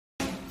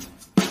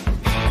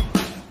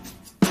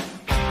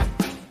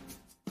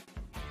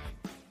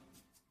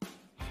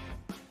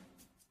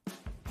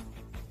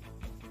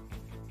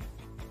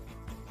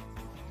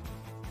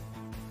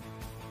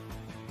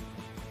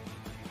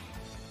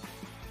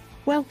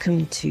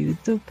Welcome to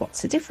the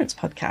What's the Difference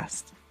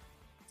podcast.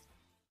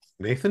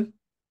 Nathan?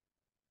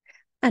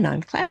 And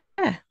I'm Claire.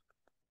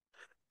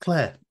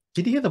 Claire,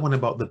 did you hear the one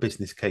about the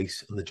business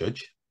case and the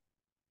judge?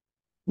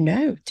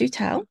 No, do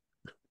tell.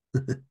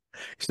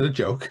 It's not a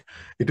joke.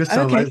 It does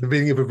sound Okay. like the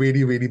beginning of a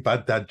really, really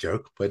bad dad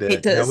joke, but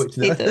It no, does. it's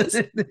not. It does.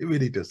 It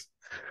really does.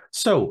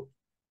 So,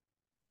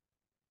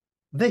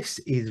 this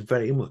is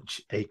very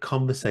much a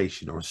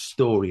conversation or a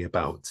story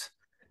about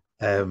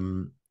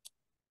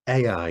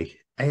AI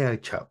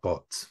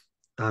chatbots,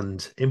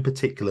 and in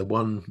particular,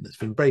 one that's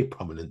been very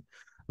prominent,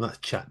 and that's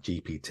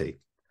ChatGPT.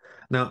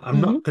 Now,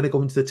 I'm not going to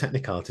go into the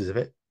technicalities of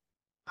it.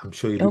 I'm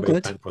sure you'll be very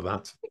good. thankful for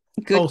that.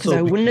 Good, because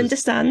I wouldn't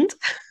understand.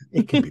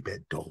 It can be a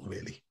bit dull,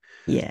 really.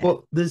 Yeah.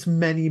 But there's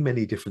many,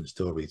 many different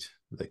stories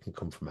that can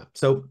come from that.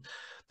 So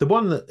the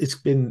one that has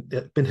been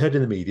heard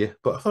in the media,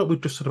 but I thought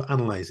we'd just sort of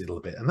analyze it a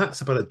little bit, and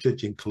that's about a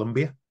judge in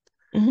Colombia.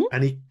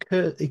 And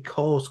he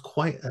caused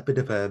quite a bit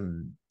of a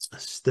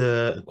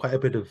stir and quite a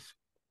bit of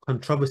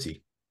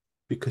controversy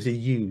because he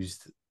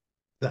used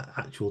that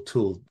actual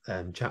tool,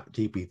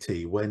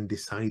 ChatGPT, when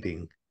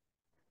deciding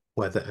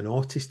whether an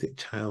autistic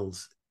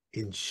child's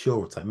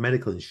insurance, like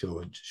medical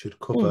insurance, should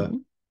cover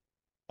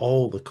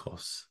all the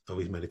costs of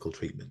his medical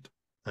treatment.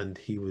 And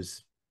he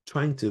was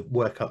trying to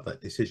work out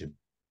that decision.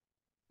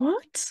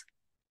 What?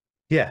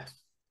 Yeah.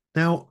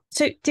 Now,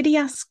 so did he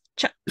ask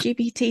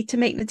ChatGPT to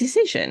make the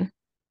decision?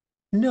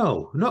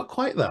 No, not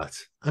quite that.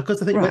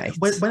 Because I think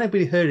when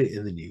everybody heard it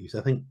in the news,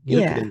 I think you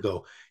look at it and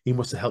go, he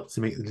must have helped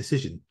to make the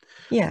decision.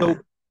 Yeah. So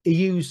he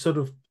used sort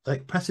of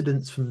like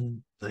precedents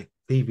from like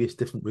previous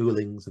different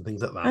rulings and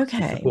things like that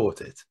to support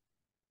it.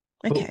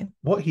 Okay. But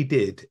what he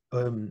did,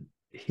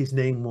 his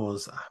name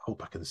was, I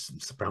hope I can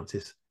pronounce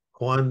this,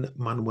 Juan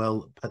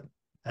Manuel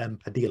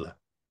Padilla.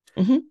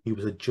 He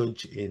was a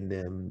judge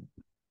in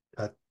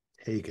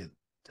Tartega,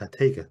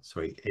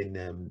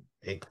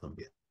 in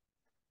Colombia.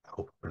 I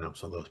hope I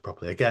pronounced all those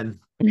properly. Again,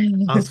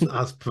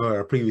 as per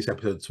our previous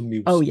episode, somebody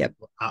was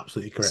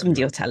absolutely correct.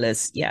 Somebody will tell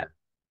us. Yeah.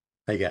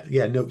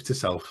 Yeah, notes to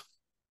self.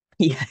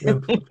 Yeah.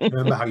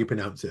 Remember how you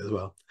pronounce it as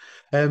well.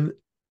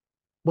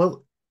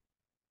 Well,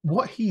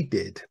 what he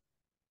did,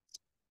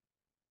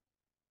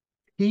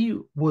 he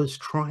was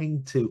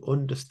trying to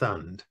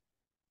understand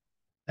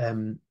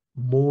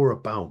more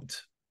about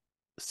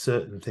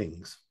certain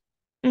things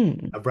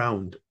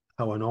around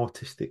how an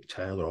autistic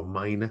child, or a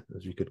minor,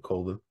 as we could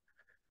call them,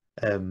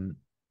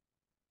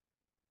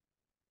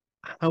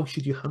 how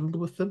should you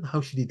handle with them?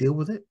 How should you deal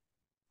with it?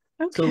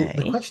 So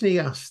the question he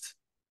asked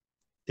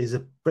is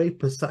a very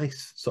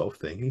precise sort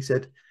of thing. He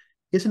said,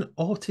 is an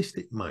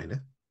autistic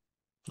minor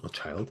or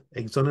child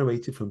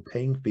exonerated from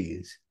paying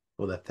fees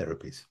for their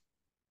therapies?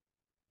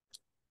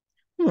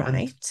 Right.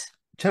 And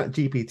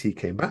ChatGPT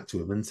came back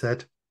to him and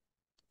said,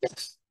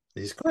 yes,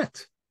 this is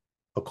correct.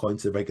 According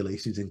to the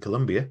regulations in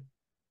Colombia,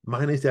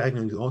 minors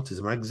diagnosed with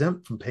autism are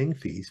exempt from paying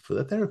fees for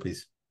their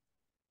therapies.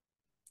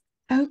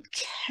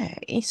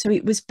 Okay, so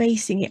it was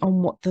basing it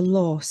on what the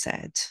law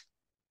said.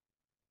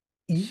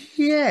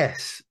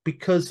 Yes,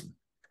 because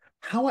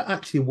how it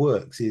actually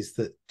works is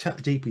that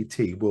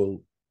ChatGPT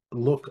will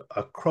look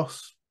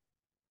across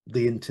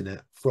the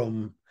internet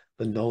from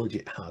the knowledge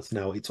it has.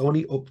 Now, it's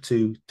only up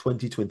to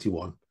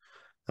 2021.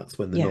 That's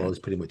when the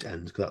knowledge pretty much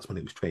ends, because that's when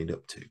it was trained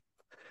up to.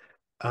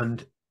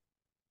 And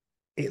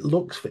it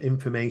looks for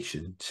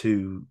information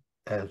to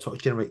sort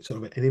of generate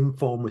sort of an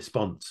informed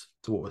response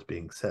to what was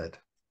being said.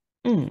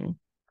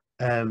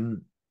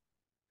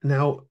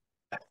 Now,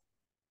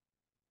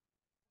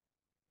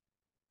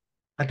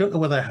 I don't know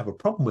whether I have a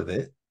problem with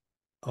it,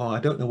 or I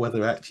don't know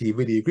whether I actually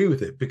really agree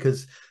with it,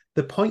 because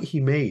the point he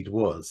made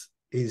was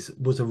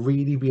a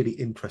really, really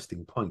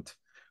interesting point.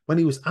 When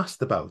he was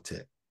asked about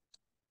it,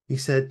 he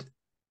said,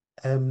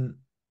 what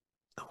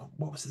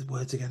was his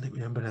words again? I don't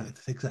remember now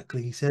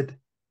exactly. He said,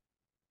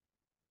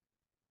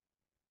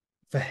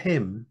 for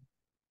him,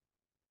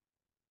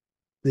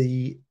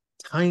 the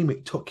time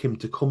it took him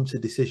to come to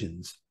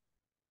decisions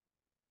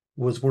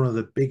was one of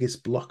the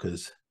biggest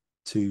blockers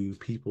to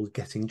people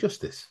getting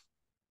justice,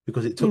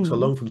 because it took so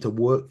long for him to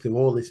work through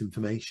all this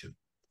information.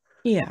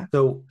 Yeah,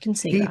 so can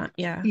see that.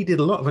 Yeah, he did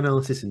a lot of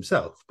analysis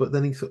himself, but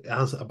then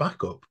as a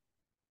backup,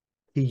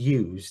 he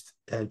used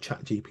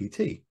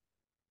ChatGPT.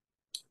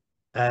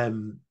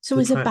 So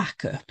as a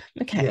backup,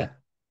 okay,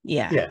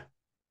 yeah.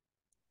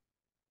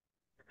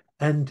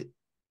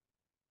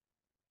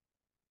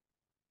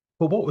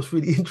 But what was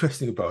really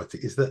interesting about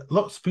it is that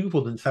lots of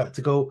people then start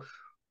to go,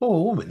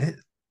 "Oh, a minute,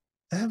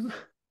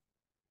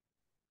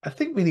 I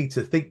think we need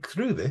to think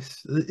through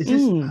this. Is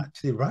this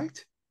actually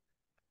right?"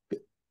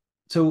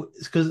 So,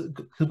 because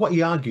what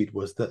he argued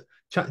was that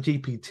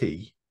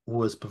ChatGPT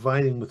was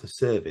providing with a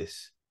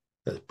service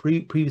that's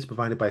previously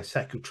provided by a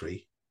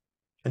secretary,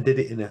 and did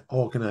it in an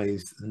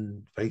organized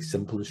and very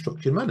simple and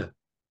structured manner.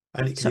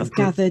 And it sort of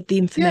gathered the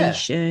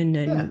information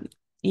and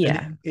we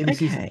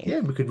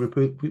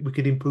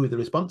could improve the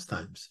response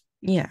times.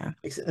 Yeah.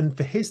 And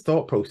for his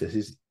thought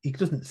processes, he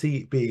doesn't see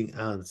it being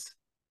as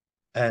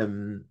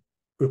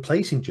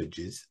replacing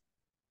judges.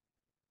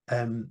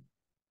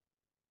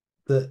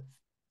 That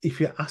if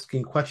you're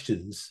asking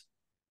questions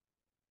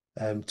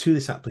to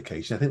this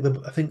application, I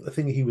think the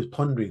thing he was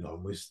pondering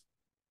on was,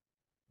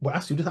 well,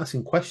 actually just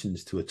asking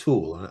questions to a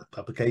tool or an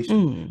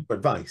application for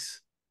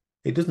advice.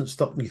 It doesn't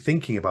stop me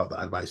thinking about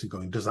that advice and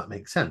going, does that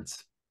make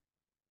sense?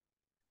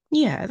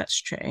 Yeah, that's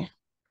true.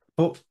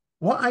 But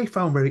what I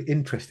found very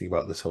interesting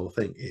about this whole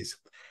thing is,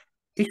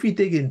 if you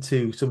dig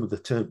into some of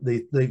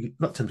the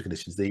not terms and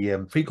conditions,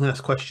 the frequently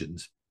asked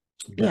questions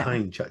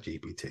behind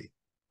ChatGPT,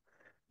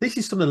 this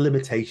is some of the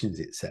limitations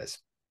it says.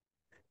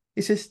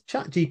 It says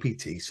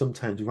ChatGPT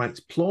sometimes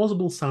writes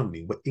plausible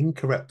sounding but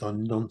incorrect or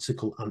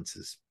nonsensical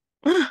answers.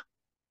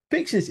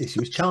 Fixing this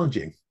issue is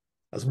challenging.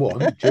 As one,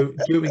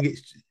 during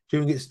its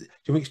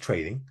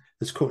training,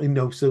 there's currently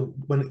no, so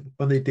when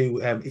they do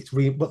it's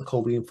what they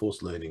call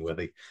reinforced learning, where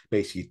they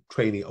basically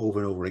train it over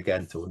and over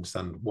again to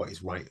understand what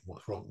is right and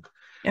what's wrong.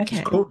 Okay.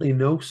 There's currently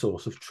no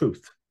source of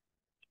truth.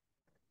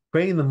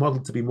 Training the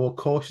model to be more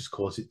cautious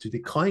causes it to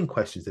decline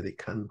questions that it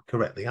can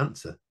correctly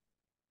answer.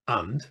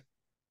 And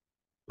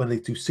when they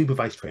do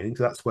supervised training,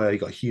 so that's where you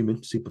got a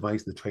human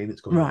supervising the training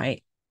that's going on.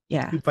 Right.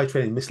 Yeah. Supervised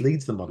training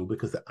misleads the model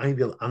because the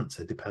ideal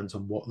answer depends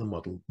on what the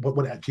model,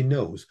 what it actually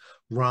knows,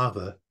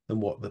 rather than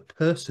what the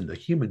person, the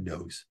human,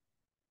 knows.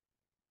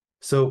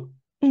 So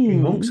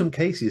among some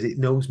cases, it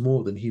knows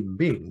more than human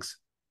beings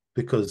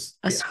because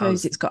I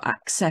suppose it's got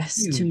access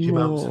to huge more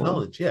amounts of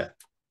knowledge. Yeah.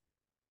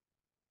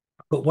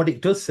 But what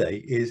it does say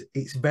is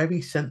it's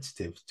very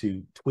sensitive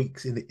to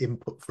tweaks in the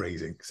input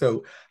phrasing.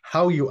 So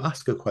how you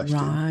ask a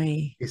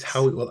question is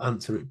how it will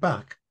answer it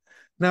back.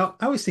 Now,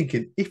 I was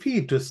thinking, if he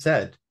had just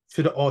said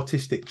to the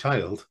autistic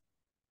child,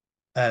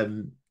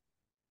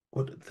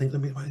 what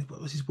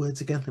was his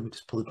words again? Let me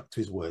just pull it back to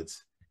his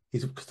words.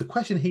 Because the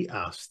question he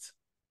asked,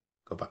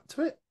 go back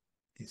to it.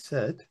 It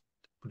said,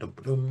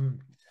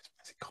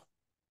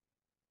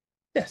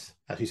 yes,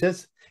 as he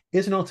says,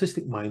 is an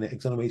autistic minor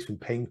exonerated from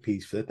paying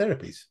fees for their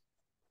therapies?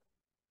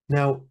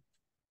 Now,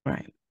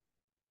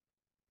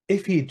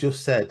 if he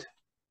just said,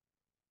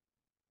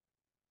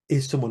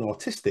 is someone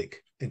autistic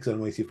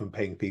exonerated from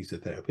paying fees for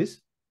therapies?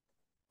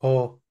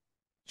 Or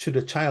should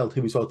a child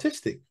who is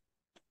autistic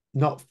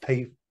not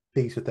pay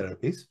fees for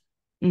therapies?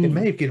 It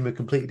may have given him a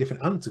completely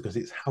different answer because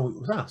it's how it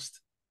was asked.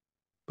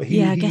 But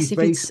he used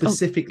very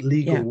specific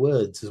legal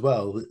words as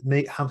well that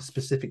may have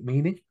specific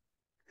meaning.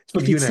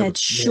 If it said,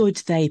 should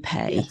they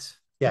pay,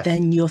 yes,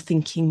 then you're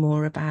thinking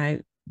more about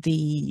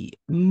the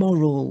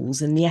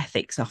morals and the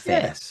ethics of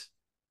it. Yes.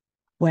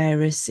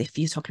 Whereas if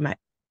you're talking about,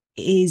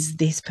 is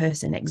this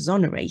person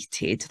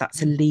exonerated,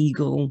 that's a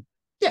legal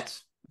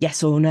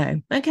yes or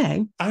no.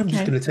 Okay. I'm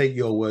just going to take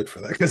your word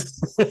for that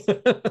because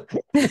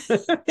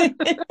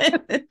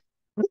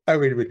I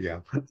really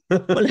am.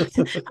 Well,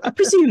 I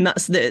presume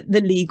that's the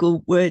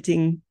legal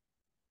wording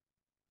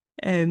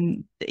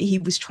that he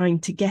was trying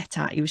to get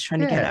at. He was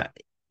trying to get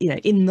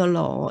at, in the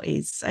law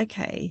is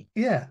okay.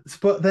 Yeah.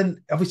 But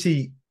then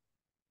obviously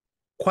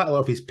quite a lot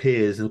of his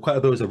peers and quite a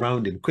lot of those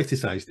around him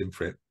criticized him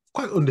for it,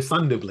 quite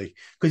understandably,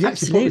 because he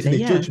actually put this in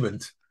his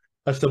judgment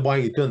as to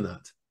why he'd done that.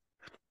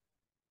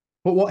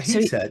 But what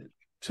he said,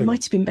 it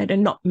might have been better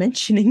not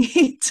mentioning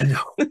it.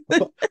 No,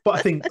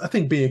 but I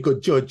think being a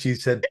good judge, he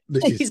said,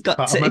 this is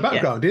part of my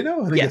background,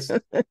 I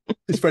think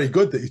it's very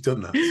good that he's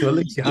done that. So at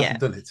least he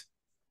hasn't done it.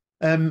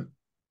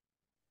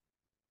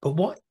 But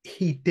what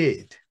he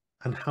did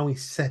and how he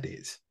said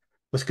it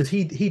was because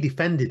he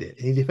defended it,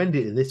 and he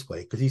defended it in this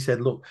way, because he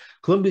said, look,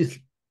 Colombia's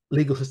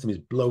legal system is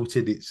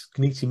bloated, it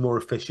needs to be more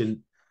efficient.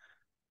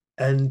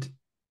 And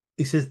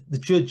he says the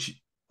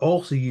judge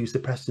also used the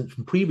precedent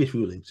from previous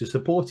rulings to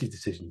support his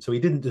decision. So he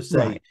didn't just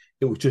say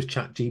it was just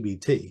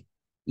ChatGPT.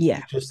 Yeah.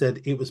 He just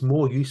said it was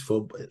more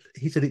useful. But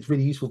he said it's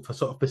really useful for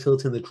sort of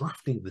facilitating the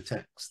drafting of the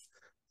text,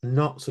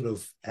 not sort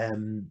of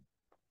aimed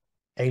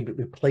at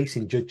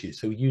replacing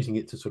judges. So using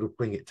it to sort of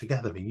bring it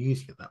together and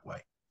using it that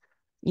way.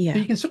 Yeah. So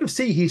you can sort of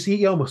see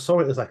he almost saw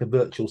it as like a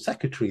virtual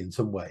secretary in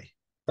some way.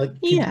 Like,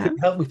 can you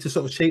help me to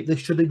sort of shape this?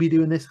 Should I be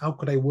doing this? How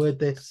could I word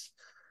this?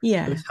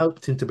 Yeah. And it's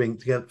helped him to bring it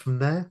together from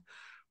there.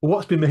 Well,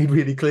 what's been made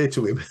really clear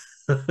to him,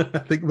 I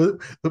think, when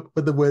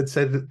the word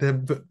said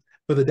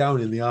further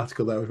down in the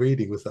article that I was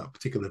reading was that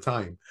particular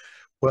time,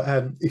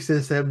 where he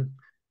says, I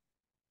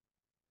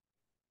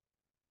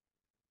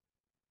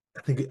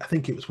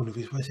think it was one of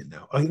his. Where is it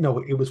now? No,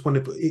 it was one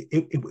of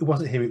it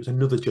wasn't him. It was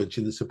another judge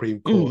in the Supreme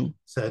Court.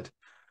 Said,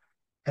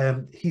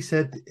 he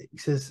said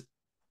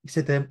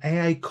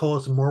AI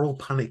caused moral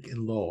panic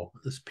in law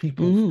as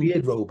people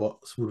feared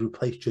robots would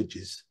replace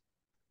judges.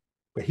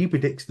 But he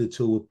predicts the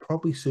tool will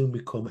probably soon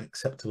become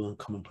acceptable and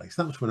commonplace.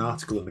 That was from an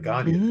article in The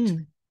Guardian,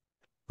 actually,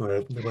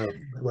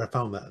 where I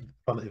found that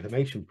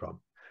information from.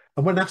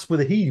 And when asked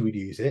whether he would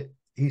use it,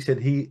 he said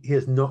he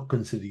has not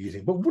considered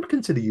using it, but would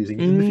consider using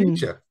it in the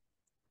future.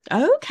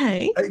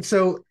 Okay.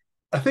 So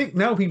I think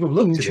now people have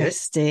looked at it.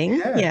 Interesting.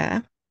 Yeah.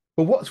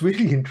 But what's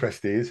really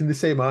interesting is in the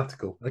same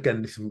article,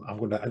 again, I'm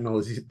going to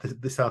acknowledge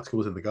this article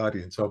was in The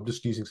Guardian, so I'm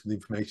just using some of the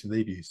information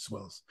they've used as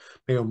well as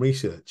my own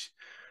research.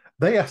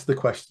 They asked this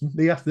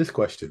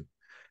question,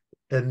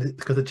 and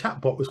because the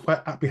chatbot was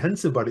quite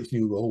apprehensive about its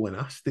new role when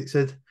asked, it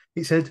said,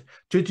 It said,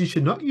 judges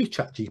should not use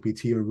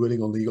ChatGPT when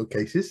ruling on legal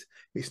cases.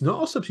 It's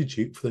not a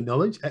substitute for the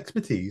knowledge,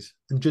 expertise,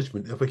 and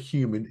judgment of a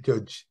human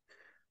judge.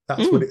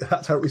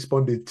 That's how it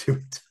responded to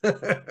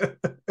it.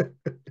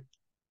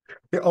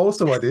 It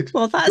also added,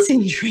 well, that's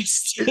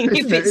interesting if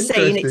isn't it it's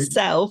saying interesting?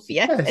 itself.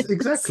 Yes. Yes,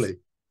 exactly.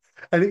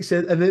 And it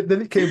said, and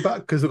then it came back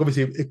because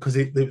obviously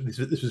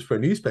this was for a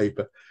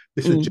newspaper.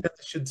 They said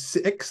journalists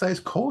should exercise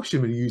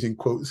caution when using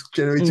quotes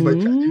generated by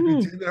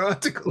ChatGPT in their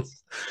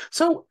articles.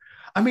 So,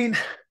 I mean,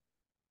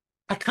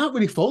 I can't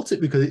really fault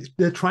it because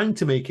they're trying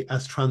to make it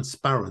as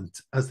transparent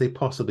as they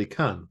possibly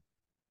can.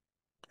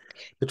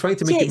 They're trying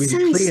to make it really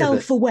sounds clear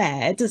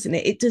self-aware, doesn't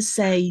it? It does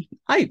say,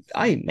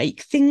 I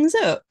make things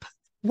up.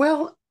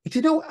 Well,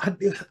 you know,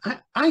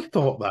 I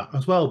thought that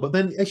as well, but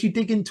then as you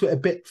dig into it a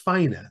bit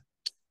finer,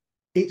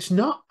 it's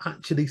not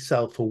actually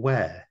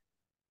self-aware.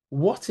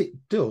 What it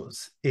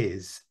does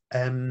is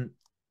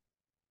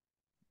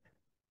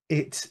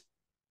it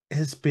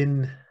has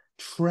been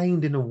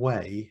trained in a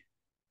way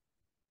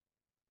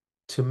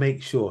to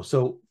make sure.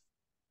 So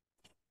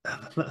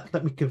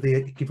let me give you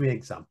an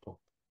example.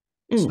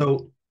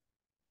 So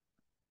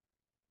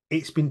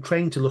it's been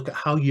trained to look at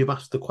how you've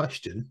asked the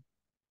question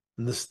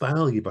and the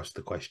style you've asked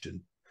the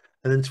question,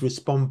 and then to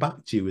respond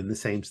back to you in the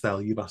same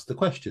style you've asked the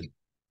question.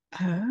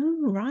 Oh,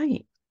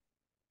 right.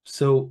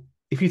 So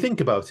if you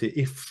think about it,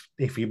 if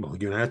you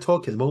and I are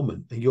talking at the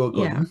moment and you're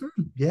going,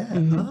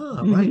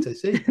 right, I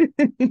see.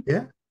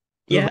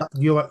 Yeah. So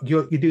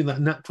you're doing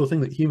that natural thing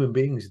that human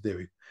beings are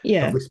doing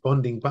of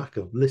responding back,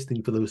 of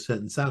listening for those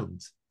certain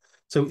sounds.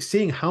 So it's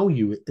seeing how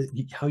you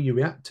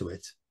react to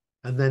it,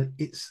 and then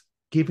it's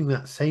giving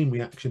that same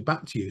reaction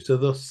back to you. So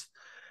thus,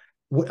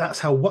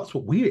 that's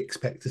what we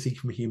expect to see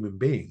from human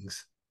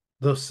beings.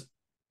 Thus,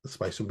 that's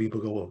why some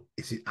people go, well,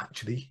 is it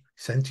actually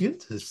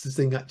sentient? Does this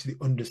thing actually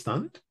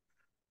understand?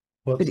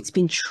 But it's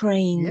been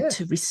trained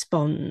to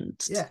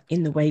respond Yeah.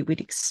 in the way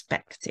we'd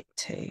expect it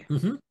to.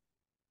 Mm-hmm.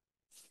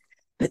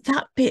 But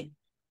that bit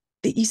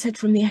that you said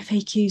from the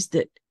FAQs,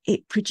 that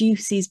it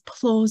produces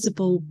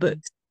plausible but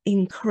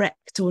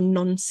incorrect or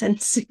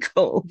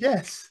nonsensical.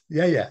 Yes.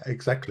 Yeah,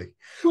 exactly.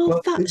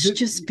 Well, that's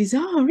just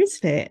bizarre,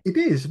 isn't it? It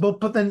is. Well,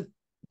 but then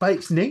by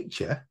its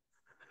nature,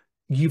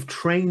 you've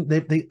trained,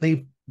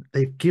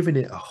 they've given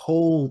it a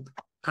whole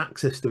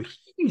access to a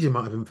huge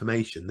amount of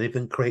information. They've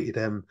then created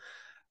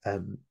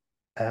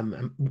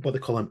what they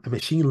call a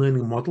machine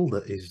learning model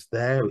that is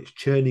there. It's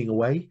churning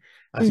away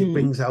as it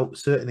brings out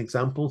certain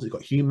examples. It's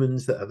got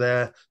humans that are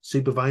there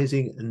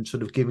supervising and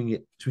sort of giving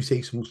it, to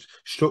say, some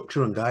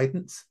structure and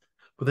guidance.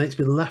 But then it's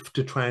been left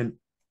to try and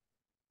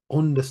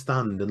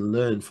understand and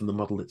learn from the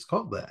model it's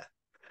got there.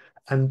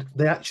 And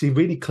they're actually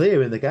really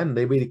clear, and again,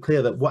 they're really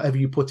clear that whatever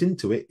you put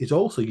into it is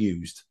also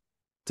used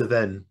to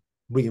then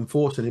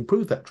reinforce and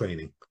improve that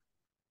training.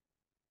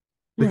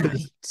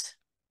 Because,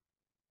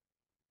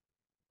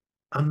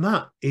 and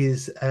that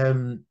is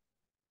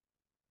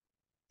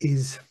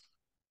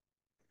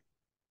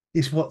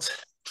what's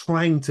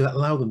trying to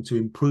allow them to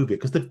improve it,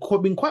 because they've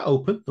been quite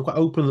open. They're quite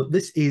open that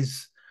this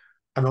is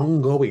an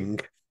ongoing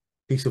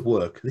piece of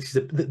work. This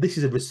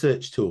is a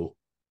research tool.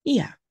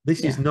 Yeah.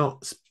 This is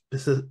not.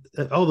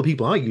 All the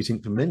people are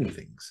using for many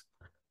things.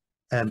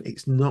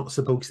 It's not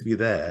supposed to be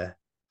there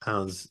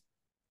as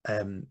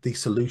the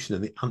solution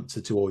and the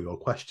answer to all your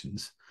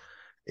questions.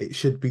 It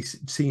should be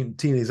seen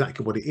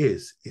exactly what it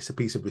is. It's a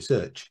piece of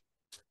research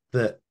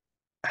that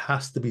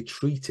has to be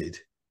treated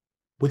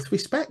with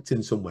respect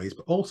in some ways,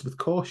 but also with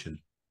caution.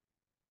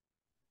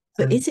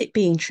 But is it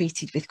being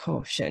treated with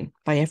caution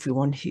by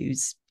everyone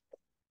who's,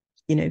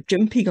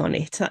 jumping on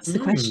it? That's the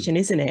question,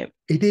 isn't it?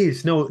 It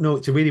is. No,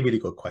 it's a really, really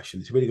good question.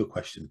 It's a really good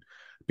question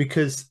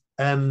because,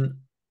 I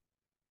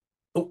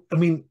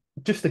mean,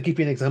 just to give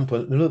you an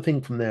example, another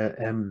thing from their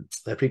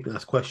frequently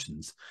asked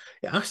questions,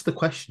 it asked the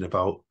question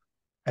about,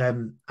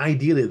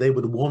 ideally, they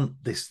would want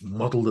this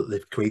model that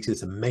they've created,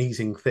 this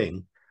amazing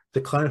thing,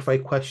 to clarify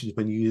questions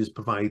when users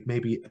provide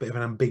maybe a bit of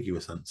an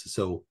ambiguous answer.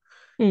 So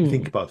you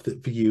think about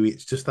it, for you,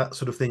 it's just that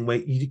sort of thing where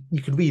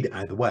you can read it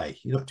either way.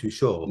 You're not too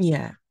sure.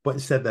 Yeah. But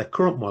instead, their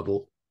current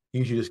model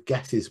usually just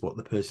guesses what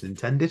the person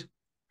intended.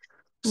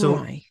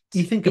 So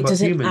you think about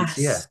humans,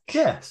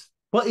 yes.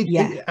 Well,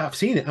 I've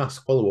seen it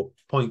ask follow-up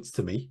points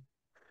to me,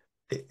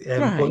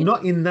 but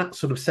not in that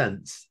sort of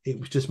sense. It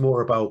was just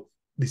more about,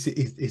 this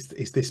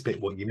is this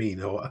bit what you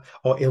mean, or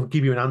it'll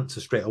give you an answer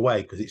straight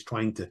away because it's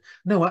trying to.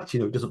 No, actually,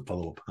 no, it doesn't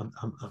follow up. I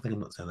think I'm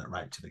not saying that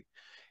right. Actually,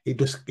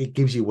 it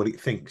gives you what it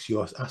thinks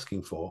you're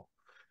asking for,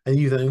 and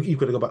you've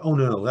got to go back. Oh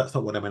no, that's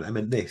not what I meant. I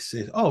meant this.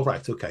 Oh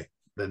right, okay.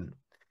 Then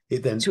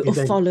so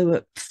it'll follow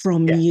up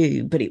from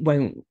you, but it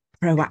won't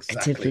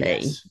proactively.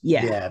 Exactly,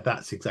 yes. Yeah,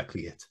 that's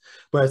exactly it.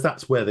 Whereas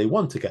that's where they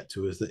want to get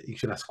to, is that you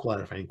should ask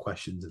clarifying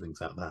questions and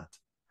things like that.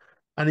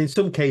 And in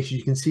some cases,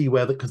 you can see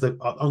where, because they've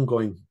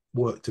ongoing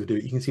work to do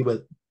it, you can see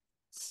where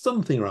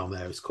something around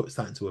there is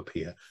starting to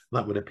appear. And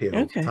that would appear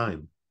over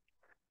time.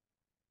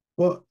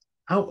 Well,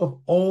 out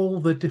of all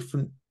the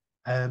different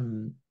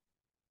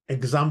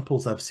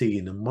examples I've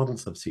seen and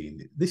models I've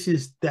seen, this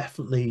is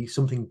definitely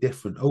something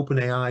different.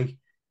 OpenAI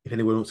if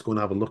anyone wants to go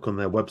and have a look on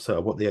their website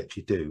or what they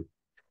actually do,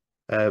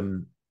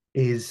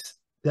 is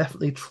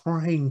definitely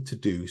trying to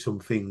do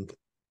something.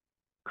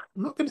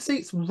 I'm not going to say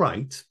it's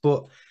right,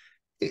 but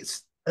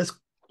it's as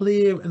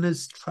clear and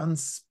as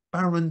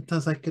transparent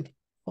as I could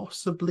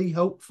possibly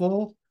hope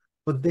for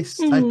this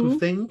type of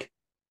thing.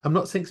 I'm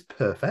not saying it's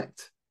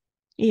perfect.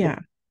 Yeah.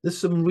 There's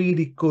some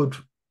really good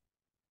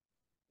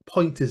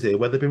pointers here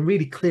where they've been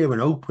really clear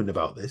and open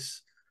about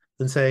this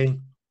and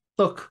saying,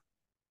 look,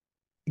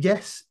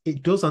 yes,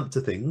 it does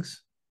answer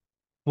things,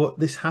 but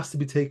this has to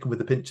be taken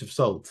with a pinch of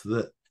salt,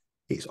 that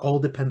it's all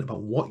dependent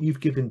on what you've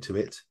given to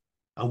it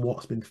and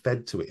what's been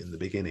fed to it in the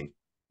beginning.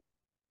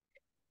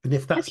 And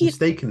if that's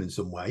mistaken in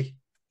some way.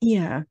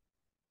 Yeah.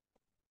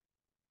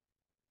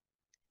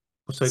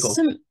 So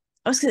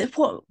I was gonna,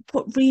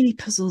 what really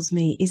puzzles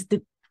me is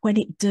that when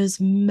it does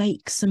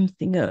make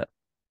something up.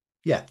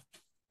 Yeah.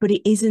 But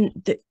it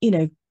isn't that, you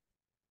know,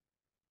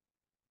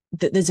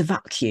 that there's a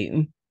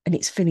vacuum and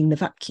it's filling the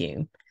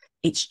vacuum.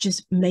 It's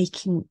just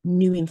making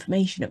new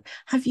information up.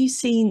 Have you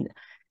seen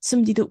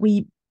somebody that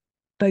we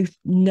both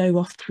know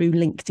off through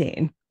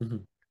LinkedIn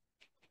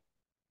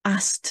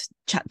asked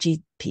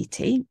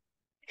ChatGPT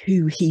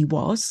who he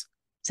was,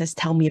 says,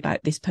 tell me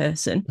about this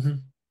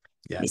person.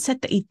 Yeah. It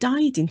said that he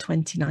died in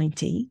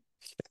 2019.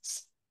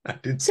 Yes, I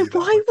did. So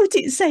why would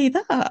it say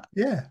that?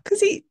 Yeah.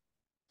 Because he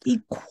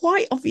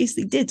quite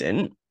obviously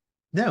didn't.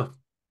 No.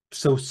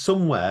 So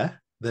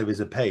somewhere there is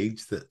a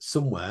page that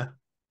somebody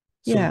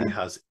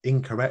has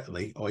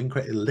incorrectly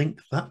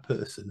linked that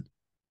person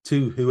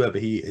to whoever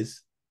he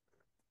is.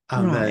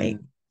 And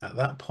then at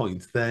that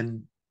point,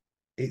 then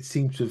it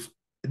seems to have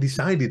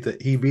decided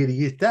that he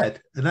really is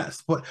dead. And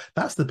that's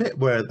the bit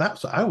where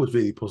that's what I was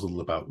really puzzled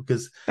about,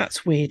 because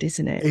that's weird,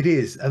 isn't it? It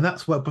is. And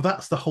but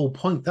that's the whole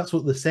point. That's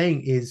what they're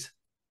saying is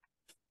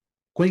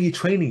when you're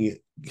training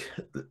it,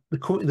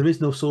 currently there is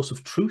no source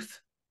of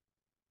truth.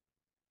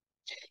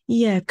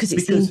 Yeah, because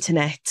it's the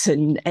internet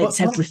and it's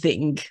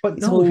everything.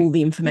 It's all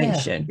the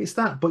information. Yeah, it's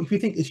that. But if you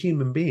think as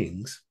human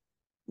beings,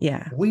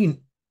 I'm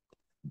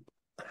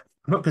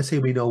not going to say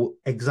we know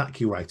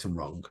exactly right and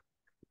wrong,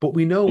 but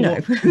we know no.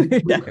 I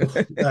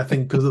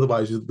think, because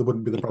otherwise there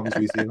wouldn't be the problems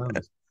we see around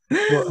us.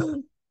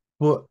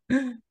 But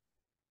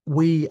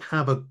we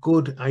have a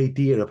good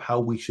idea of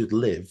how we should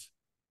live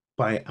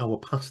by our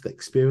past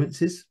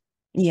experiences.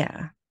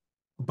 Yeah.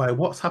 By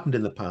what's happened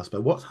in the past, by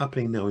what's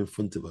happening now in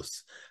front of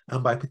us,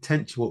 and by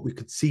potentially what we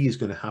could see is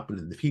going to happen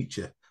in the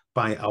future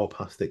by our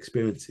past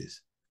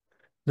experiences.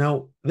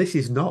 Now, this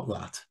is not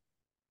that.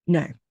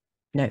 No,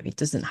 it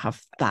doesn't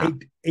have that.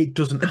 It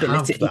doesn't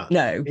ability. Have that.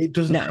 No, it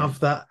doesn't have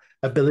that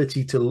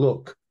ability to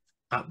look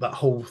at that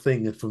whole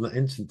thing, and from that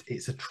instant,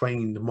 it's a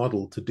trained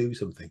model to do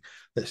something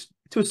that's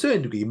to a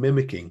certain degree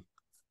mimicking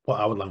what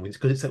our language,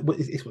 because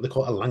it's what they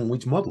call a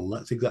language model.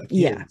 That's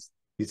exactly it. It's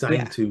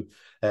designed to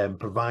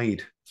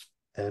provide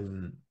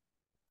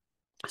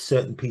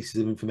certain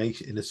pieces of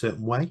information in a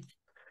certain way.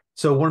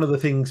 So one of the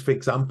things, for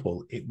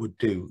example, it would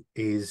do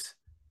is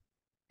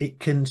it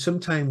can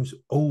sometimes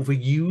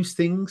overuse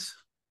things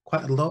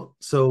quite a lot.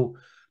 So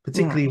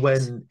particularly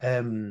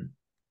when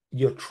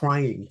you're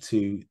trying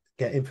to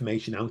get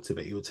information out of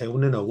it, you would say, well,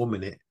 no, 1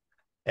 minute.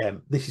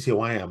 This is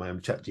who I am.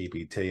 I'm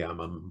ChatGPT.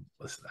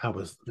 I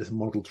was this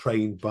model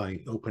trained by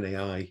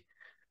OpenAI.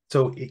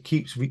 So it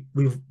keeps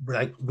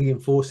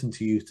reinforcing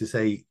to you to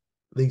say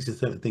these are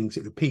certain things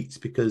it repeats,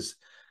 because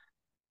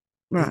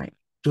it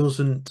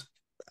doesn't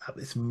at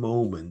this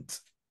moment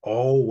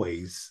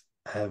always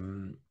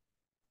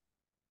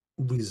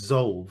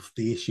resolve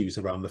the issues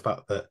around the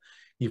fact that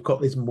you've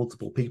got these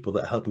multiple people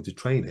that are helping to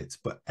train it,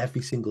 but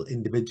every single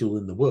individual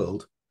in the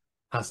world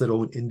has their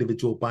own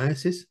individual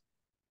biases.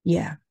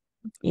 Yeah.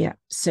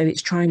 So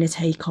it's trying to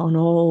take on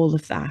all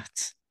of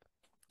that.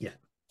 Yeah.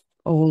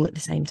 All at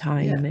the same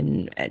time.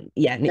 And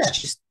it's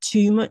just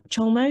too much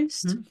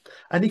almost.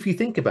 And if you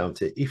think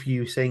about it, if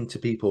you're saying to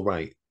people,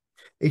 right,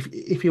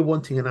 if you're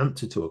wanting an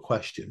answer to a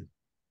question,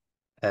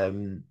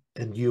 and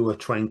you are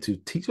trying to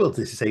teach, well,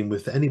 this is the same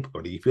with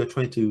anybody. If you're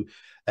trying to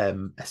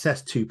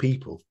assess two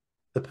people,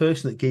 the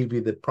person that gave you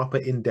the proper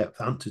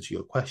in-depth answer to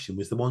your question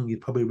was the one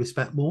you'd probably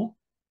respect more.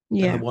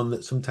 And the one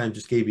that sometimes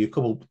just gave you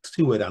a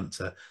two-word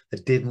answer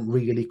that didn't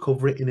really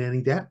cover it in any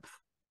depth.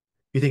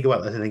 If you think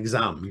about that as an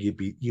exam, you'd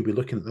be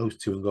looking at those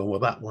two and going, well,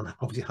 that one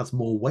obviously has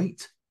more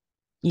weight.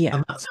 Yeah.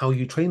 And that's how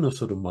you train those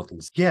sort of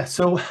models. Yeah.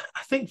 So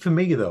I think for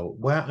me, though,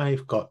 where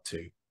I've got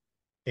to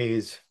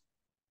is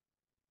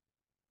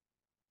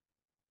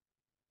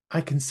I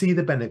can see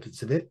the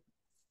benefits of it.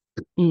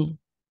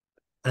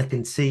 I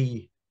can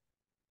see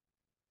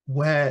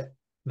where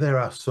there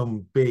are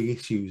some big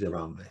issues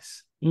around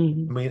this. I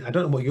mean, I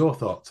don't know what your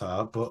thoughts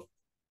are, but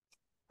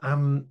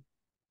I'm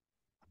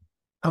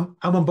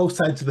on both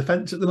sides of the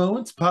fence at the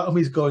moment. Part of me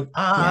is going,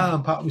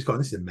 and part of me is going,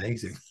 this is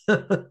amazing.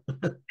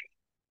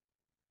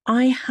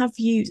 I have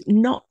used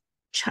not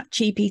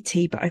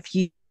ChatGPT, but I've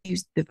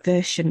used the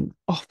version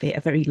of it,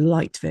 a very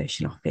light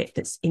version of it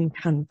that's in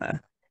Canva,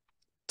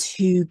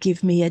 to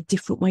give me a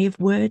different way of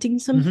wording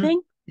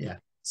something. Yeah.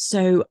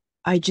 So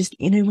I just,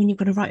 when you've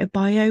got to write a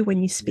bio when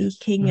you're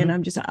speaking, and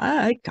I'm just like,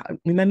 I can't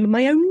remember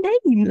my own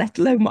name, let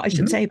alone what I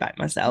should say about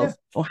myself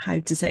or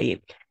how to say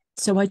it.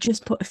 So I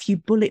just put a few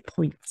bullet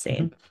points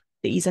in.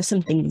 These are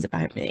some things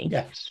about me.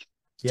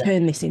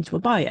 Turn this into a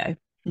bio.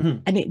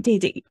 And it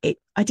did.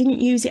 I didn't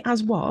use it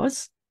as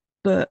was,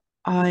 but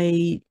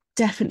I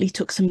definitely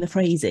took some of the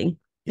phrasing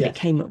that it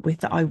came up with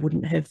that I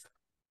wouldn't have,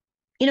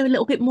 a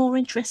little bit more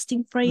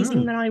interesting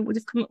phrasing than I would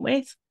have come up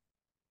with.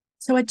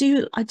 So I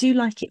do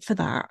like it for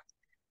that.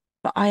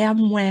 But I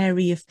am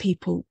wary of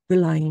people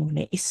relying on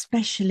it,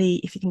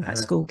 especially if you think about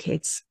school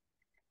kids.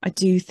 I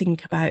do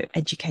think about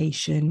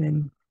education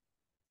and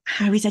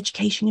how is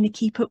education going to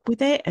keep up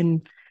with it?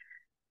 And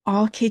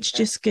are kids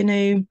just going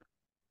to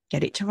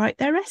get it to write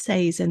their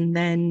essays, and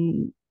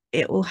then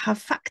it will have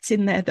facts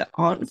in there that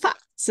aren't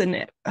facts?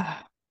 And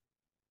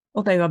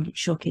although I'm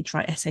sure kids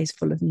write essays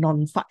full of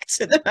non-facts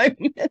at the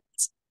moment.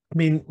 I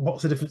mean,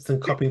 what's the difference than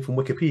copying from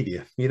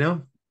Wikipedia,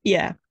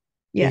 Yeah.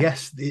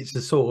 Yes, it's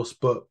a source,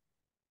 but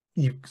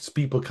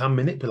people can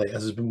manipulate,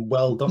 as has been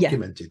well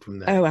documented from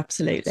there. Oh,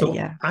 absolutely. So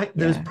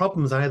there's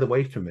problems either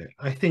way from it.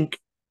 I think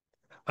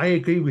I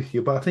agree with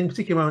you, but I think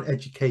particularly around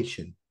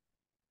education,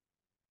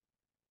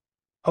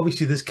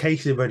 obviously there's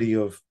cases already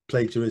of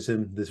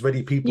plagiarism. There's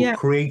already people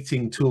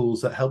creating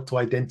tools that help to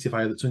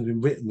identify that something's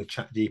been written with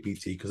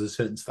ChatGPT because of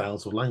certain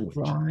styles of language.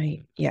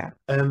 Right. Yeah.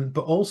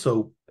 But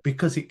also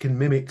because it can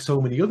mimic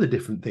so many other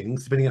different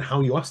things, depending on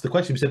how you ask the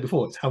question. We said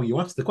before, it's how you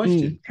ask the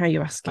question. How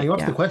you ask it. How you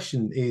ask the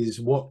question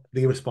is what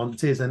the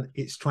response is, and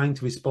it's trying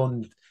to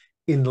respond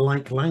in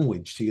like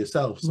language to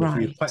yourself. So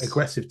if you're quite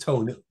aggressive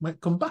tone, it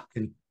might come back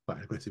in quite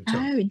an aggressive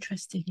tone. Oh,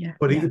 interesting. Yeah.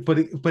 But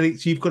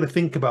you've got to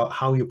think about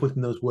how you're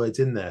putting those words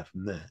in there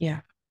from there. Yeah.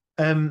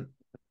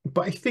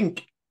 But I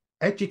think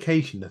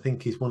education,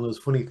 is one of those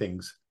funny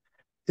things.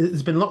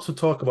 There's been lots of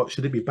talk about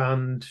should it be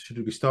banned, should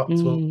it be stopped.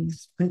 Well, I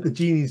think the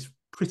genie's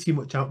pretty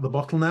much out the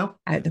bottle now.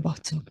 Out the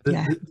bottle.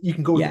 You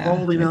can go with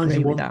all the analogies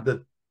you want.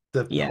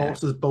 The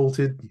horse is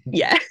bolted.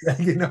 Yeah.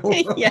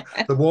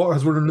 The water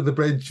has run under the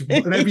bridge.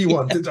 Whatever you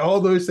want. It's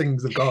all those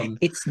things have gone.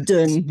 It's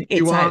done.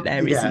 It's out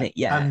there, isn't it?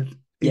 Yeah. And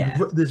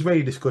there's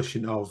very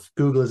discussion of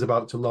Google is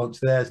about to launch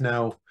theirs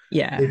now.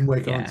 Yeah. They've been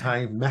working on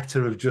time.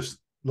 Meta have just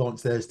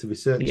launched theirs to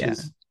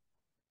researchers.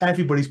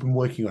 Everybody's been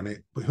working on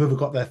it, but whoever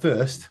got there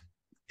first,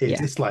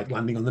 it's like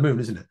landing on the moon,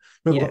 isn't it?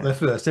 Whoever got there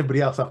first, everybody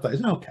else after that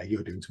is okay,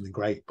 you're doing something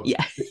great, but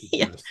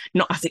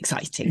not as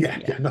exciting.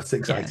 Not as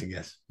exciting.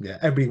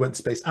 Everybody went to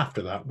space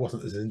after that,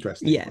 wasn't as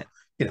interesting.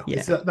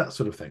 It's that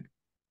sort of thing.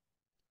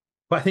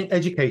 But I think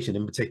education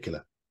in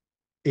particular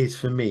is,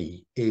 for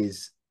me,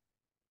 is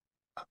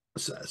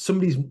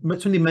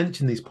somebody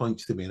mentioned these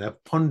points to me, and I'm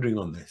pondering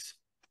on this.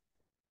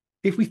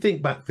 If we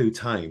think back through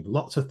time,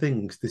 lots of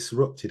things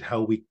disrupted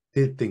how we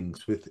did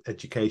things with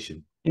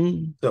education.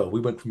 So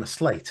we went from a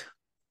slate.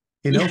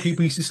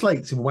 People used to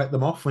slates and wipe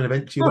them off, and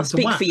eventually went to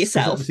wax. Speak for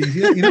yourself. That was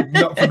easier.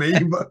 Not for me,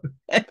 but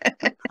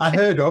I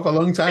heard of a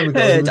long time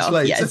ago.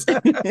 Slates. Yes.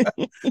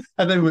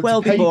 And then we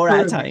went to before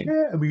our time.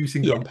 And we used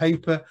things on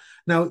paper.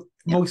 Now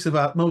most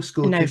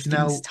school kids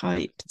now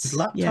typed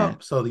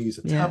laptops, or they use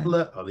a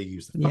tablet, or they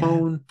use the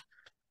phone.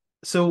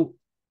 So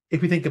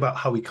if we think about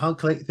how we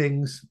calculate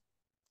things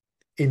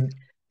in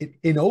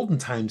olden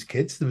times,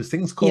 kids, there was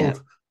things called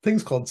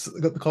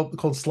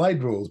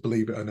slide rules,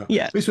 believe it or not.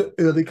 Which were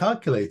early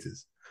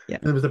calculators.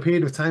 And there was a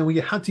period of time where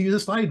you had to use a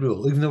slide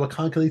rule, even though a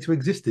calculator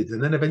existed.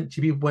 And then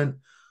eventually people went,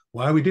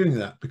 why are we doing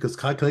that? Because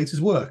calculators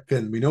work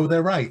and we know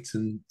they're right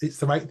and it's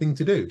the right thing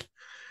to do.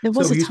 There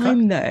was a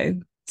time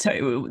though.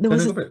 So there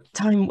was a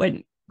time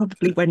when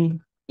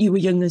you were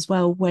young as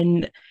well,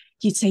 when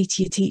you'd say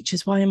to your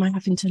teachers, why am I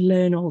having to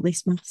learn all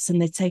this maths?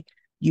 And they'd say,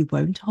 you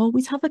won't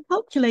always have a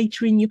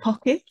calculator in your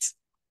pocket.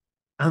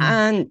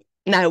 And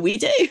now we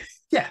do.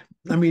 Yeah.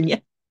 I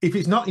mean, if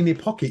it's not in your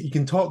pocket, you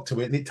can talk to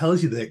it and it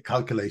tells you the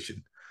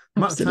calculation.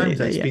 Amount of times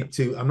I speak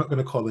to, I'm not going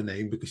to call her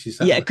name because she's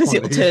because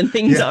it'll turn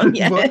things on.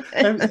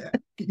 But,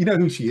 you know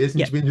who she is,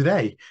 and she begins with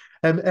A.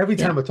 Every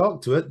time I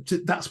talk to her,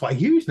 that's what I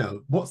use now.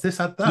 What's this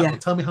at that?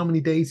 Tell me how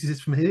many days is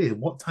this from here?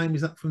 What time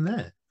is that from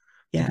there?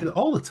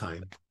 All the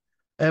time.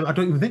 I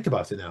don't even think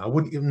about it now. I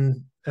wouldn't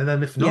even. And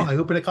then if not, I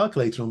open a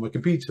calculator on my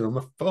computer, on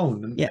my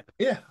phone, and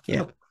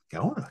I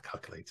own a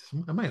calculator.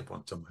 I might have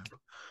one somewhere, but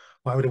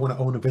why would I want to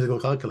own a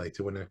physical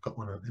calculator when I've got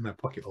one in my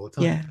pocket all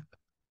the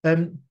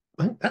time?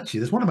 Actually,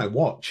 there's one on my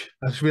watch.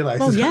 I just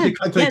realised there's a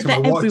calculator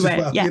on my watch as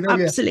well.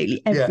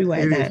 Absolutely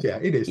everywhere.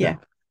 It is.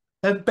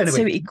 But anyway,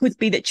 so it could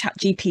be that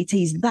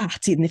ChatGPT's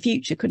that in the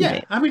future, couldn't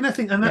it? I mean, I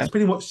think, and that's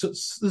pretty much.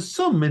 There's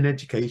some in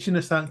education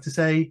are starting to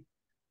say,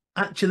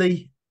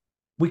 actually,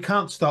 we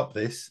can't stop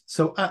this.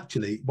 So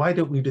actually, why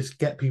don't we just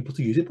get people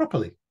to use it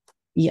properly?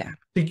 Yeah.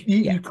 So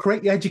you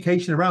create the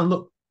education around.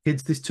 Look,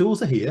 kids, these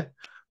tools are here,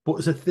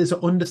 but there's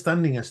an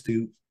understanding as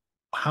to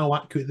how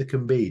accurate they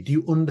can be. Do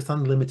you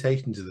understand the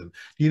limitations of them?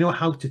 Do you know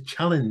how to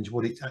challenge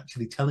what it's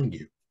actually telling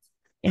you?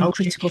 And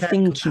critical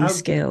thinking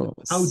skills.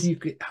 How do you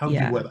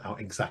work that out?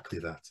 Exactly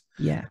that.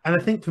 Yeah. And I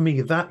think for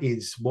me, that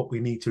is what we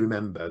need to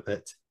remember,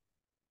 that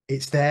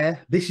it's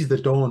there. This is the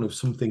dawn of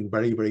something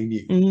very, very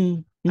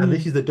new. And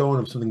this is the dawn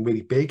of something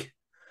really big.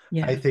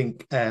 I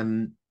think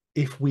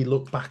if we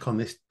look back on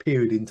this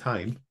period in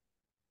time,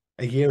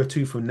 a year or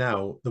two from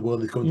now, the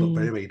world is going to look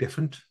very, very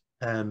different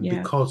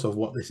because of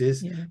what this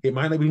is. It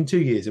might not be in 2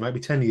 years, it might be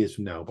 10 years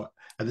from now, but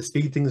at the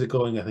speed things are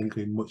going, I think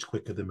we're much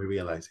quicker than we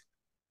realize.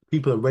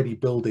 People are already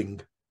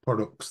building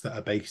products that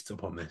are based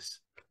upon this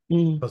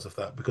because of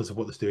that, because of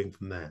what it's doing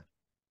from there.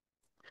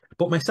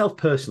 But myself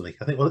personally,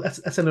 I think, well,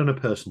 let's end on a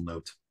personal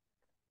note.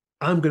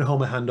 I'm going to hold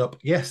my hand up.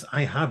 Yes,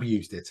 I have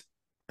used it.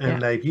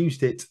 And I've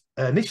used it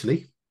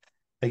initially.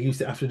 I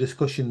used it after a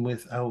discussion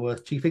with our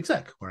chief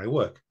exec where I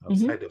work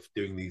outside of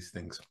doing these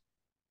things.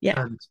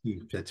 And he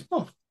said,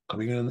 oh,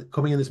 coming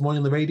in this morning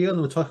on the radio, and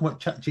they were talking about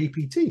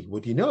ChatGPT.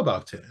 What do you know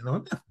about it? And I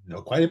went, I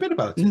know quite a bit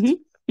about it.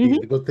 These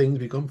are the good things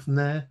we've gone from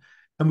there.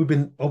 And we've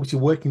been obviously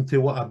working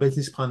through what our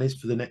business plan is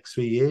for the next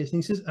 3 years. And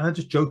he says, and I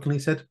just jokingly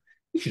said,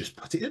 you should just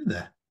put it in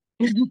there.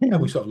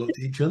 And we sort of looked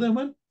at each other and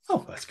went,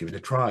 oh, let's give it a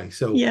try.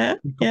 So we got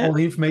all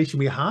the information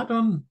we had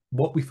on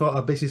what we thought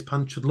our business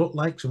plan should look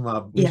like, some of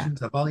our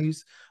visions, our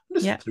values,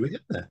 and just threw it in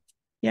there.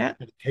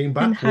 And it came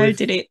back. And how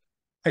did it?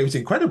 It was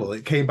incredible.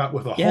 It came back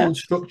with a whole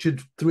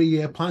structured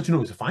 3-year plan. You know,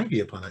 it was a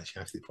 5-year plan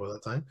actually for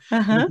that time.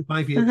 It was a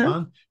 5-year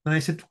plan. And I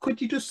said, could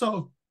you just sort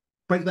of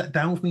break that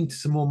down for me into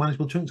some more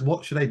manageable chunks?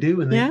 What should I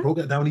do? And they broke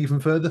that down even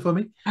further for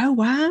me. Oh,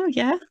 wow.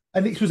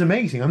 And it was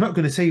amazing. I'm not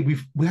going to say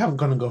we haven't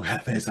gone and go,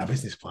 there's our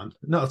business plan.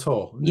 Not at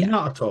all.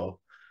 Not at all.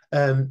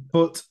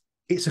 But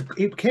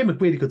it became a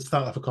really good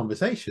start of a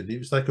conversation. It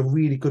was like a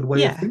really good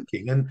way of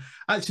thinking. And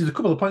actually, there's a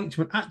couple of points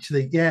when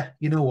actually,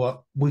 you know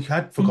what? We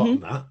had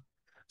forgotten that.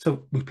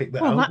 So we picked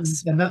that out.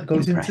 And that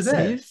goes into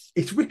there.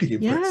 It's really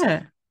impressive.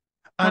 Yeah.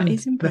 And that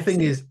is impressive. The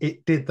thing is,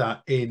 it did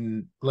that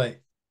in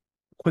like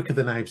quicker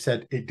than I've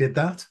said it did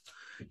that.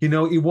 You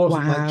know, it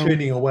wasn't like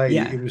churning away.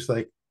 It was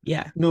like,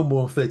 no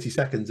more than 30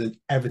 seconds and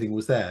everything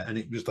was there. And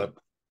it was like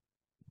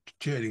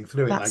churning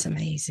through it. That's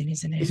amazing,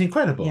 isn't it? It's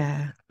incredible.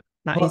 Yeah.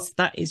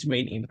 That is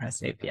really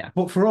impressive. Yeah.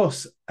 But for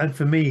us, and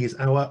for me, as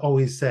I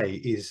always say,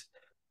 is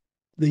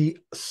the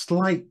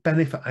slight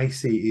benefit I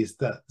see is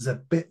that there's a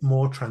bit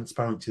more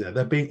transparency there.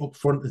 They're being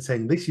upfront and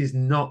saying, this is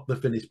not the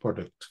finished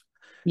product.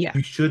 Yeah.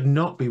 You should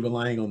not be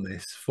relying on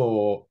this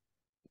for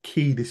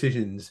key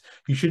decisions.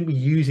 You shouldn't be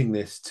using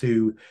this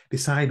to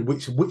decide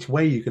which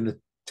way you're going to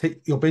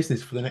take your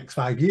business for the next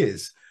 5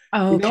 years.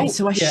 Oh, okay,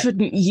 so I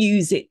shouldn't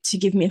use it to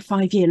give me a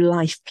 5-year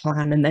life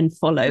plan and then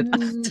follow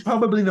that.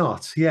 Probably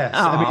not. Yes,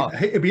 I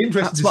mean, it'd be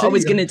interesting to see. That's what I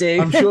was going to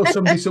do. I'm sure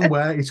somebody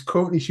somewhere is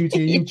currently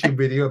shooting a YouTube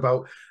video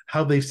about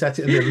how they've set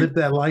it and they've lived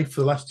their life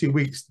for the last 2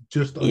 weeks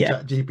just on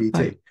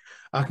ChatGPT.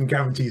 I can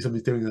guarantee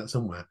somebody's doing that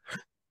somewhere.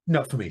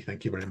 Not for me,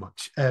 thank you very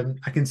much.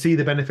 I can see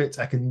the benefits.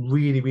 I can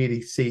really,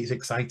 really see it's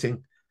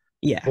exciting.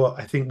 Yeah. But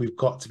I think we've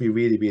got to be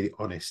really, really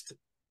honest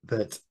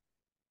that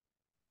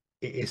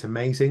it is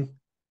amazing.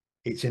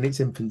 It's in its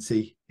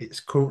infancy.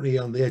 It's currently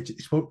on the edge.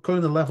 It's currently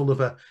on the level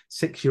of a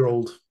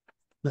 6-year-old.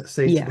 Let's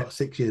say it's about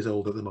 6 years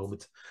old at the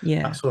moment.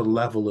 Yeah. That sort of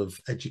level of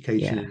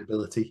education and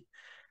ability.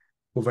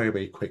 Well, very,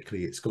 very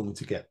quickly, it's going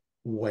to get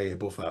way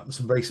above that. There's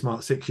some very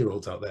smart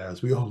 6-year-olds out there,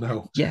 as we all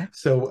know. Yeah.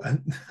 So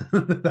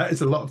that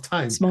is a lot of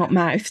time.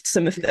 Smart-mouthed,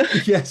 some of them.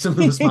 Yeah, some of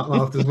them are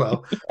smart-mouthed as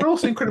well. But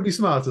also incredibly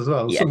smart as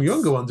well. Yes. Some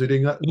younger ones are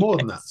doing that more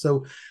than that.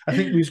 So I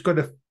think we've just got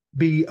to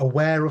be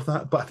aware of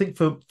that. But I think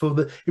for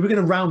the, if we're going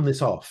to round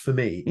this off for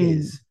me,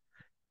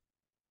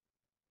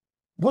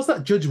 was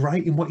that judge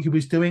right in what he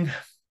was doing?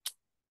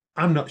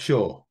 I'm not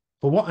sure.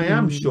 But what I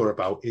am sure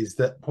about is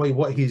that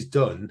what he's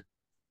done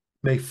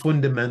may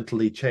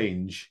fundamentally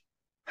change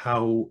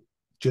how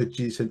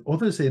judges and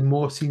others in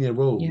more senior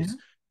roles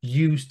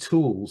use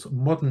tools,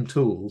 modern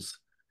tools,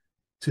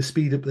 to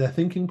speed up their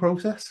thinking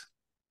process.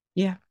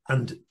 Yeah.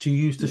 And to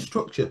use to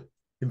structure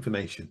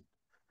information.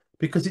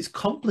 Because it's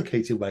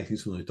complicated writing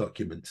some of those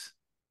documents.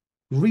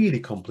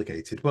 Really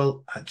complicated.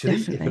 Well, actually,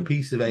 if a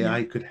piece of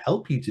AI could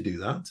help you to do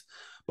that,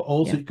 but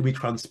also it could be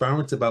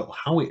transparent about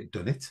how it had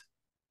done it,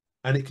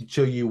 and it could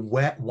show you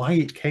why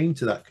it came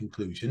to that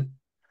conclusion.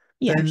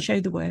 Yeah, then, show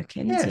the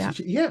workings.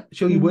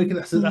 Show you working.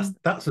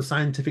 That's a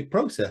scientific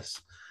process.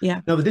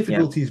 Yeah. Now the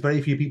difficulty is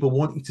very few people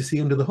want you to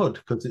see under the hood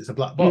because it's a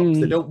black box.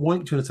 They don't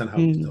want you to understand how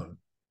it's done.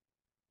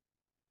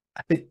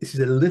 I think this is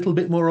a little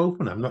bit more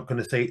open. I'm not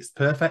going to say it's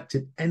perfect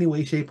in any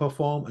way, shape, or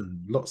form, and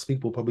lots of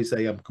people probably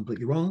say I'm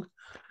completely wrong.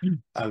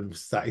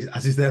 That is,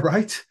 as is their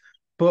right.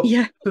 But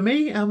for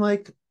me, I'm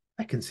like,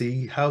 I can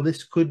see how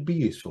this could be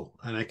useful,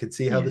 and I can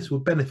see how this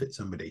would benefit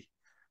somebody.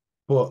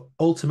 But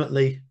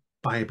ultimately,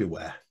 buyer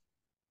beware.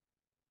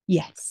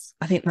 Yes,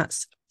 I think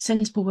that's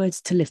sensible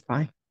words to live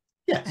by.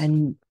 Yes,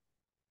 and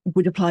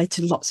would apply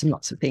to lots and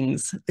lots of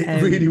things.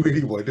 It really,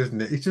 really would,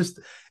 doesn't it? It's just,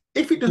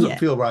 if it doesn't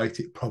feel right,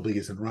 it probably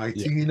isn't right.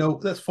 And, you know,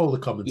 let's follow the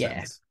common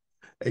sense.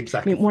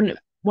 Exactly. I mean,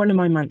 one of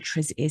my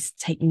mantras is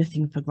take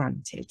nothing for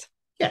granted.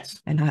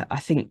 Yes. And I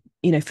think,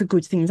 you know, for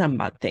good things and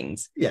bad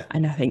things. Yeah.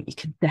 And I think you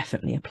can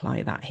definitely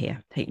apply that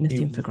here. Take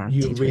nothing for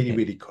granted. You really,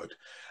 really could.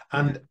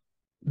 And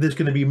there's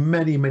going to be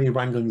many, many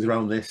wranglings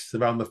around this,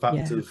 around the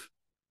fact of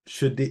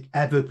should it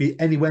ever be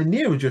anywhere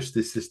near a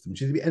justice system?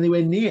 Should it be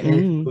anywhere near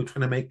people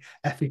trying to make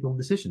ethical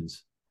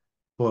decisions?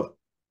 But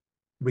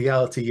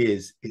reality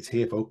is, it's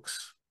here,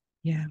 folks.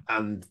 Yeah.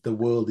 And the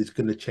world is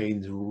going to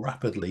change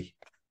rapidly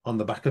on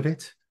the back of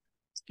it.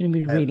 It's going to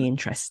be really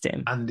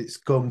interesting. And it's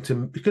going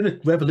to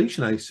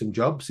revolutionize some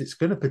jobs. It's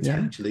going to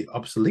potentially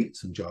obsolete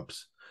some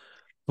jobs.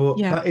 But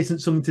that isn't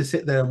something to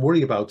sit there and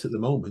worry about at the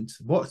moment.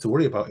 What to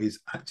worry about is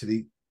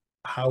actually,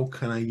 how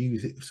can I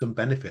use it for some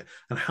benefit?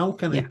 And how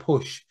can I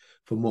push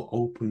for more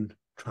open,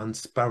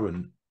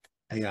 transparent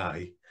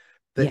AI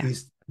that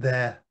is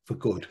there for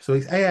good? So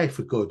it's AI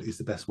for good is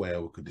the best way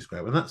I could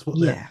describe it. And that's what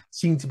they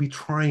seem to be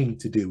trying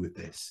to do with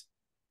this.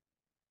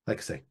 Like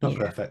I say, not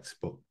perfect,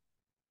 but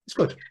it's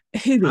good.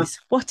 Who is?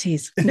 What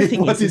is?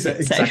 Nothing what is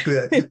it? Exactly.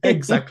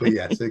 Exactly.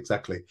 Yes,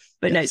 exactly.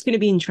 But no, it's going to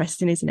be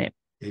interesting, isn't it?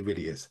 It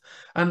really is.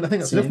 And I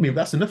think that's enough of me.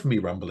 That's enough of me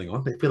rambling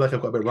on. I feel like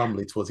I've got a bit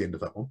rambly towards the end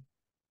of that one.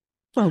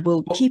 Well,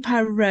 we'll keep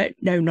our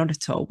no, not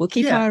at all. We'll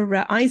keep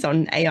our eyes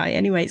on AI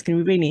anyway. It's going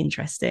to be really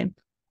interesting.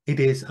 It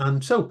is.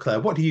 And so,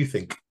 Claire, what do you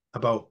think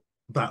about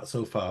that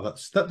so far?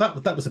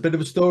 That was a bit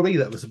of a story.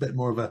 That was a bit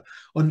more of a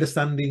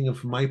understanding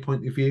of my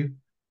point of view.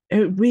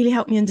 It really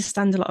helped me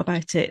understand a lot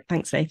about it.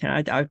 Thanks,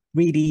 Nathan. I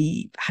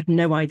really had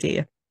no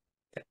idea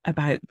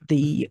about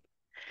the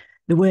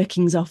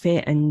workings of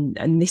it,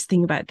 and this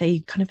thing about they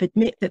kind of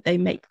admit that they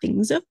make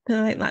things up. And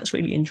I think that's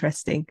really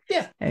interesting.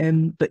 Yeah.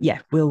 But yeah,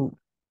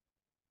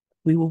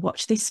 we will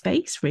watch this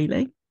space,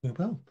 really. We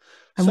will.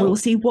 And we'll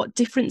see what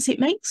difference it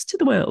makes to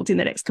the world in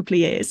the next couple of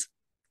years.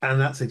 And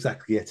that's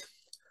exactly it.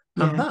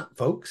 Yeah. And that,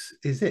 folks,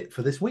 is it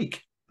for this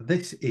week.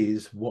 This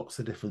is What's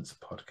the Difference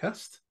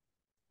podcast.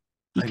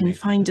 You can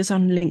find us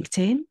on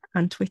LinkedIn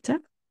and Twitter.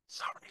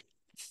 Sorry.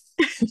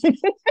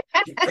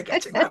 Keep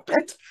forgetting that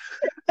bit.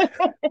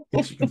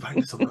 Yes, you can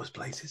find us on those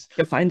places.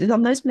 You'll find us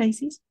on those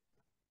places.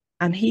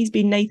 And he's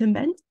been Nathan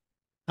Bent.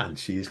 And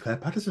she is Clare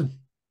Paterson.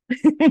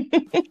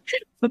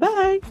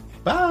 Bye-bye.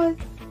 Bye.